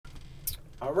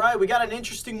All right, we got an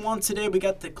interesting one today. We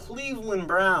got the Cleveland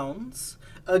Browns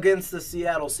against the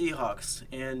Seattle Seahawks.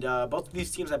 And both of these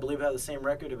teams, I believe, have the same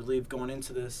record. I believe going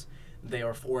into this, they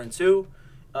are 4-2.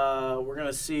 We're going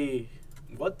to see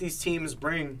what these teams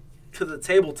bring to the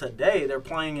table today. They're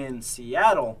playing in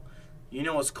Seattle. You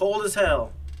know, it's cold as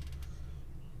hell.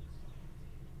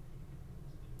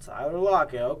 Tyler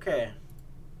Lockett, okay.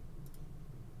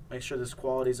 Make sure this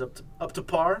quality's up to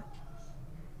par.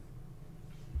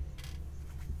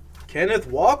 Kenneth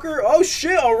Walker? Oh,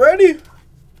 shit, already?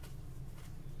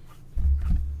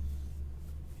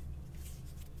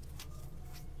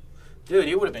 Dude,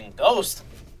 he would have been ghost.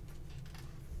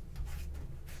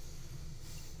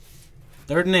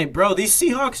 3rd and 8. Bro, these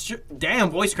Seahawks... Damn,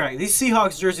 voice crack. These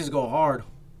Seahawks jerseys go hard.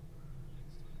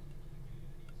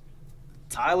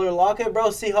 Tyler Lockett,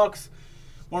 bro. Seahawks...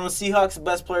 One of the Seahawks'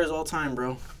 best players of all time,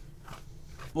 bro.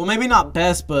 Well, maybe not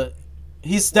best, but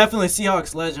he's definitely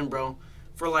Seahawks legend, bro.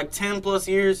 For like 10 plus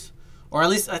years, or at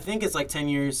least I think it's like 10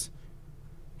 years,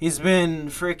 he's been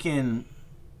freaking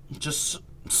just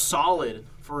solid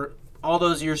for all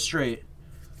those years straight.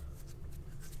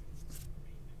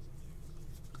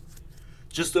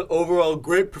 Just an overall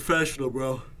great professional,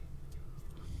 bro.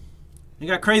 He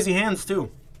got crazy hands too.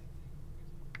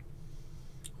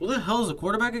 Who the hell is the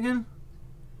quarterback again?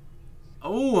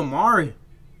 Oh, Amari.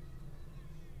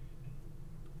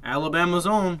 Alabama's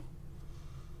own.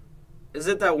 Is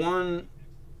it that one?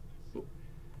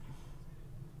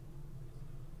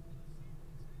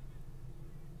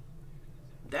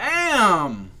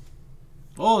 Damn!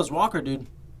 Oh, it's Walker, dude.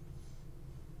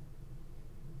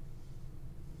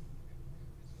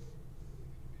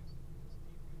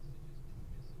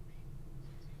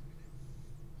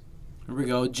 Here we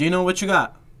go. Gino, what you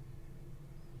got?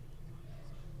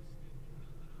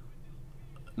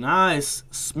 Nice.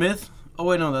 Smith. Oh,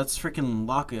 wait, no, that's freaking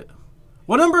Lockett.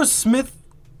 What number is Smith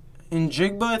in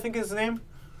Jigba, I think is his name?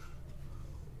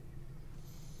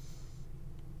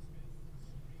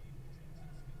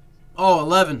 Oh,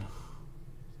 11.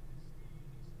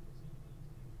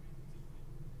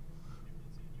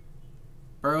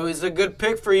 Bro, he's a good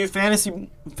pick for you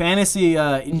fantasy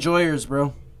enjoyers,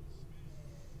 bro.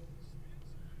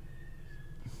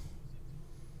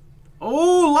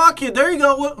 Oh, Lockett, there you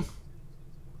go. What?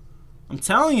 I'm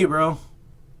telling you, bro.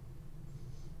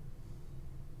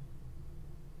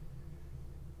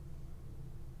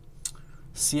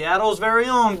 Seattle's very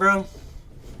own, bro.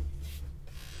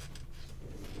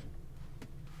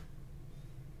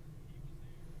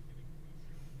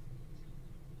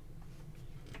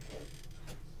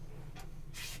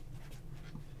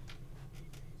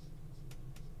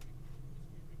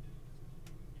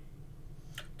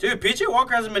 Dude, PJ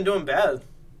Walker hasn't been doing bad.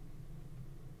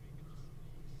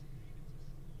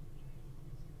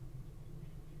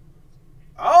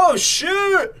 Oh,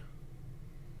 shit!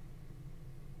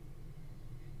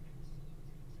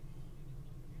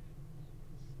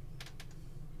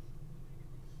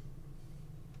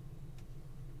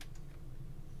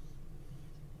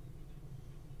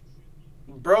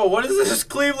 Bro, what is this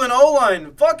Cleveland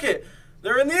O-line? Fuck it.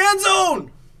 They're in the end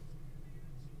zone.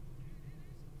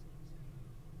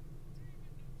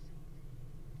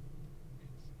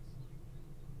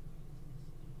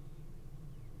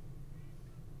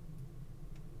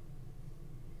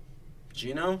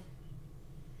 Gino?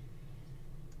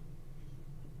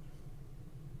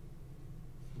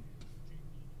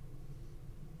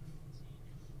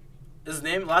 His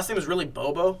last name is really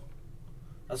Bobo?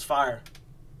 That's fire.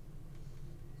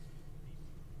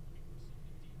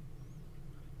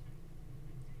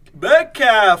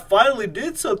 Metcalf finally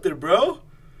did something, bro.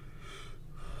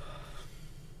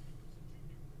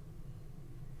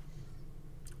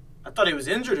 I thought he was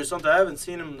injured or something. I haven't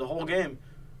seen him the whole game.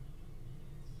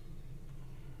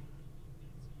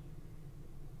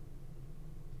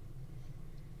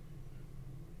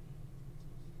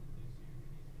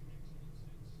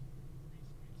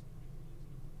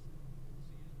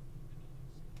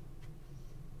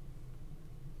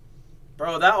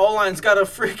 Bro, that O-line's got to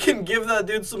freaking give that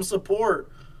dude some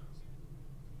support.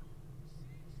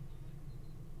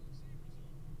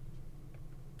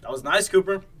 That was nice,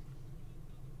 Cooper.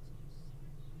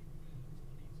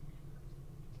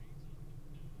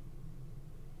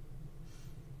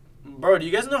 Bro, do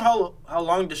you guys know how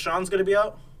long Deshaun's going to be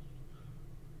out?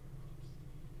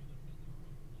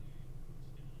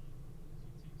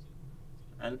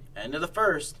 And end of the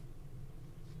first.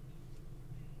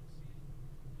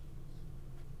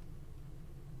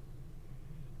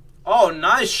 Oh,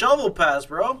 nice shovel pass,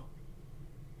 bro.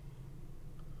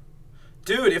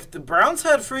 Dude, if the Browns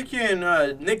had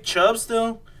freaking Nick Chubb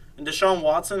still and Deshaun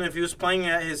Watson, if he was playing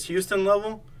at his Houston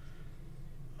level,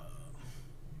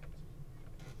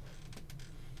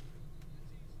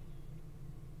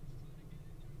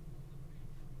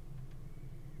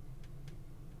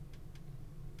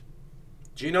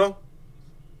 Gino.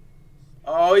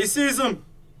 Oh, he sees him.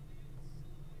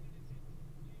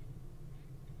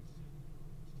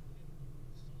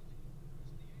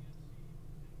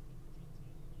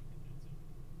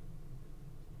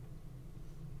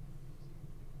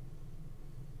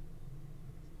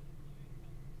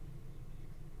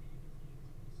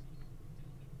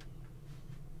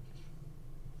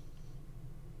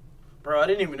 Bro, I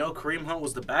didn't even know Kareem Hunt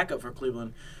was the backup for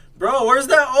Cleveland. Bro, where's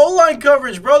that O-line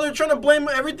coverage, bro? They're trying to blame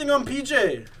everything on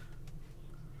PJ.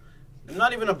 I'm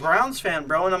not even a Browns fan,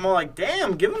 bro, and I'm all like,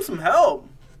 damn, give him some help.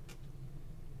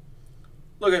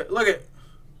 Look at, look at.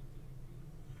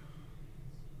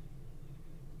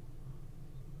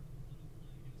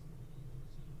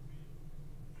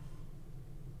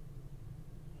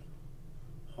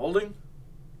 Holding?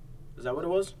 Is that what it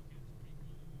was?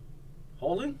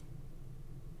 Holding?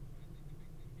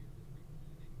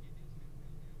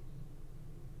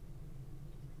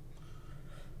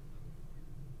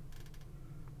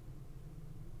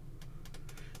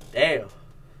 Damn.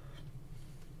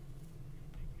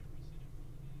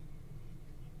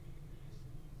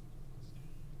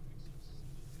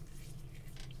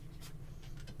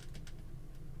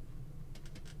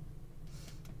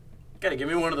 Gotta give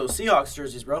me one of those Seahawks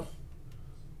jerseys, bro.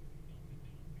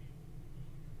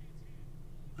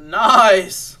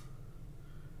 Nice.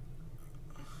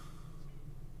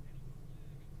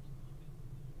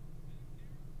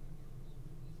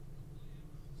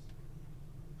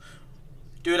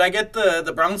 Dude, I get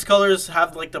the Browns colors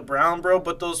have like the brown, bro,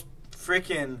 but those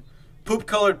freaking poop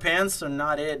colored pants are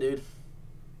not it, dude.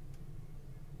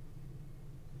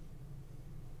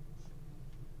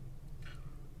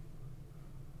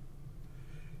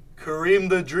 Kareem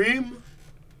the Dream.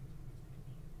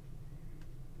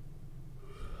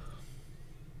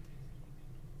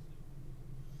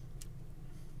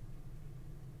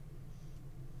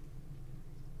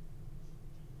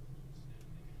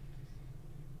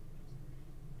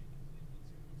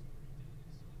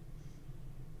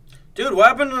 Dude, what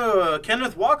happened to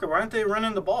Kenneth Walker? Why aren't they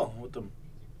running the ball with them?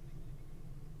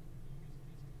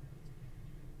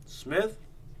 Smith?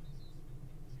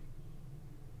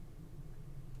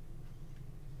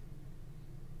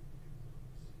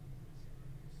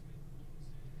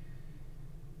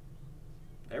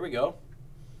 There we go.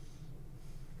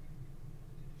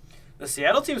 The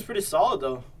Seattle team's pretty solid,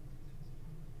 though.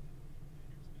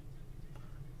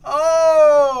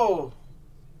 Oh!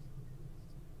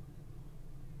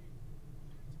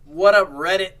 What up,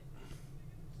 Reddit?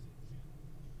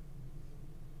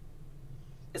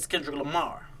 It's Kendrick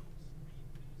Lamar.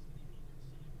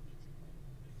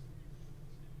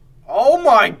 Oh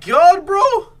my god,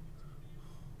 bro!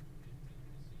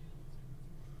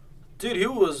 Dude, he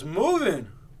was moving.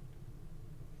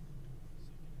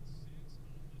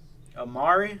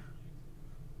 Amari?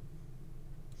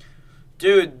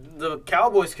 Dude, the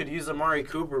Cowboys could use Amari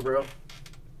Cooper, bro.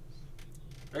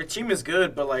 Their team is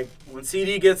good, but like when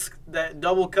CD gets that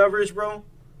double coverage, bro,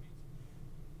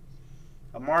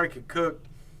 Amari could cook.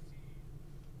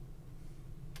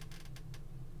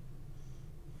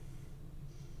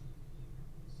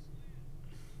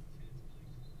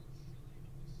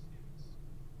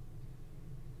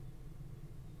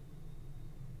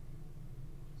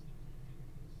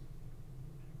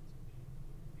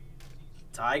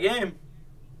 Tie game.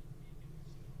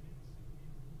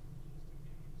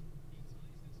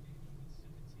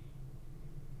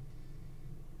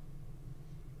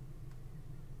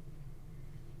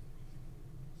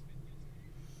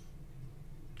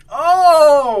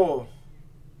 Oh!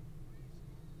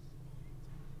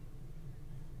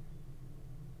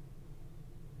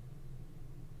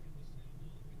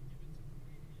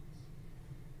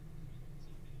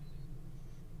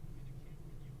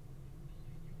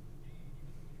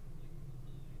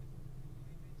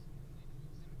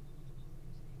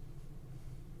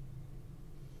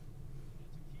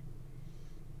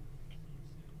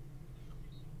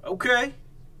 Okay.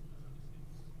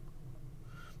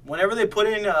 Whenever they put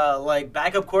in like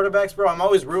backup quarterbacks, bro, I'm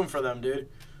always rooting for them, dude.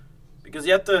 Because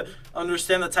you have to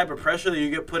understand the type of pressure that you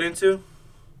get put into.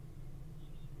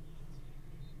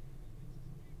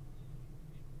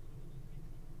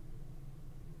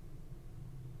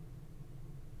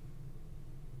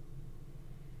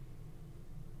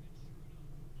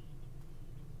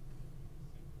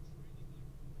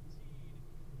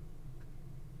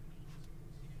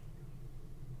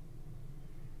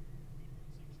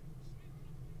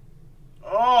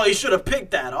 Oh, he should have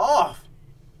picked that off.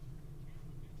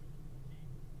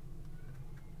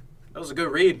 That was a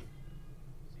good read.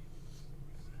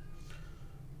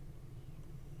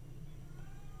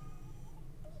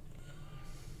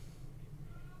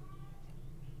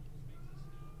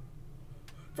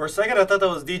 For a second, I thought that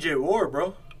was DJ Ward,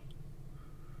 bro.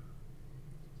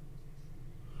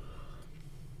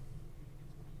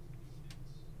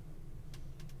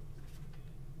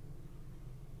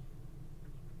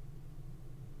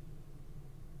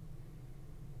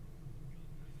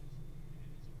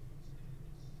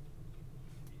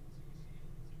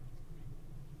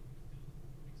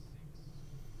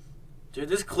 Dude,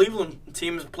 this Cleveland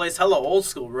team plays hella old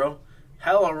school, bro.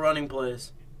 Hella running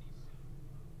plays.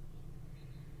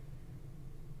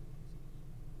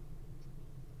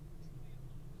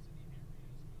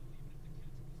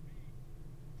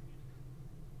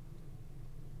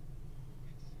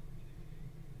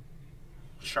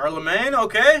 Charlemagne,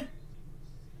 okay.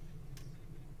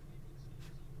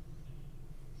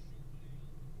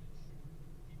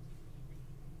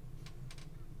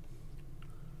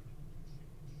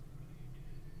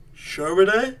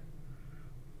 Charbonnet?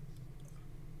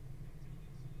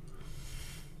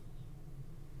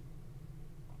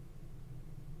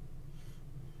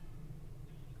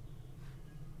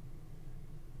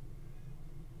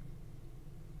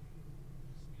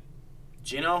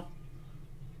 Gino?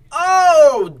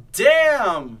 Oh,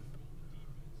 damn!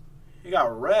 He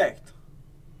got wrecked.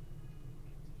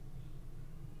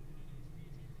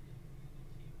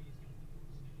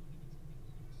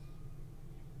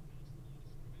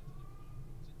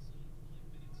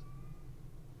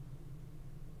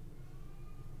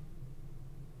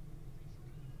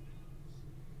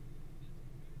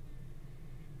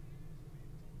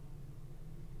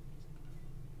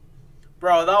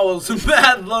 Bro, that was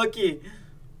mad lucky.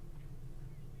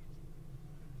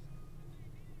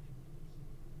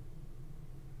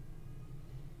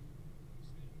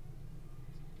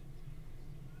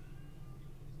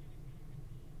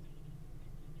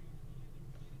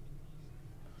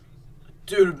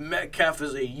 Dude, Metcalf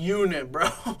is a unit, bro.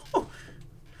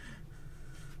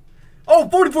 Oh,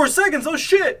 44 seconds. Oh,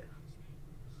 shit.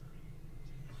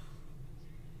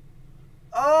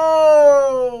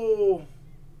 Oh.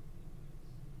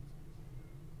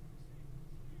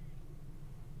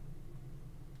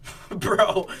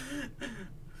 Bro.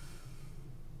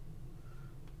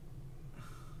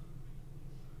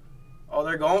 Oh,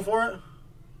 they're going for it?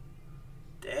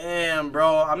 Damn,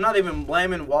 bro. I'm not even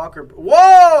blaming Walker.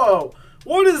 Whoa!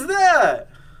 What is that?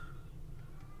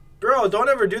 Bro, don't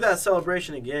ever do that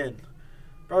celebration again.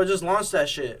 Bro, just launch that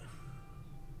shit.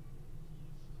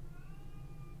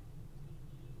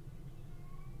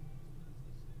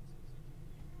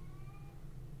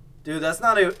 Dude, that's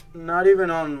not even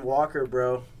on Walker,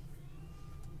 bro.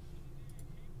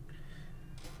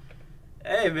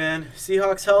 Hey, man.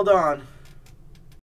 Seahawks held on.